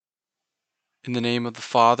In the name of the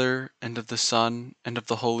Father, and of the Son, and of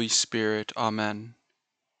the Holy Spirit. Amen.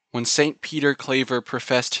 When St. Peter Claver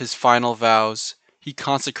professed his final vows, he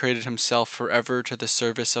consecrated himself forever to the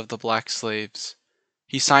service of the black slaves.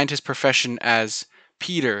 He signed his profession as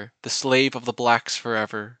Peter, the slave of the blacks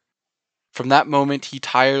forever. From that moment he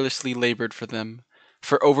tirelessly labored for them.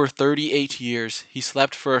 For over 38 years he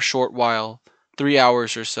slept for a short while, 3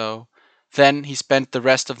 hours or so. Then he spent the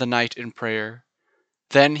rest of the night in prayer.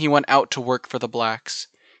 Then he went out to work for the blacks.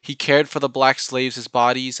 He cared for the black slaves'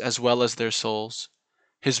 bodies as well as their souls.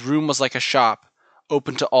 His room was like a shop,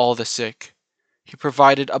 open to all the sick. He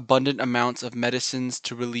provided abundant amounts of medicines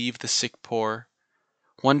to relieve the sick poor.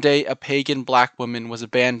 One day a pagan black woman was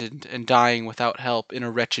abandoned and dying without help in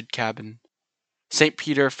a wretched cabin. St.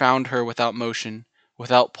 Peter found her without motion,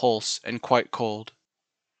 without pulse, and quite cold.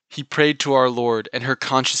 He prayed to our Lord, and her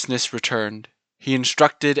consciousness returned. He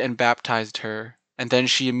instructed and baptized her, and then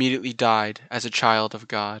she immediately died as a child of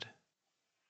God.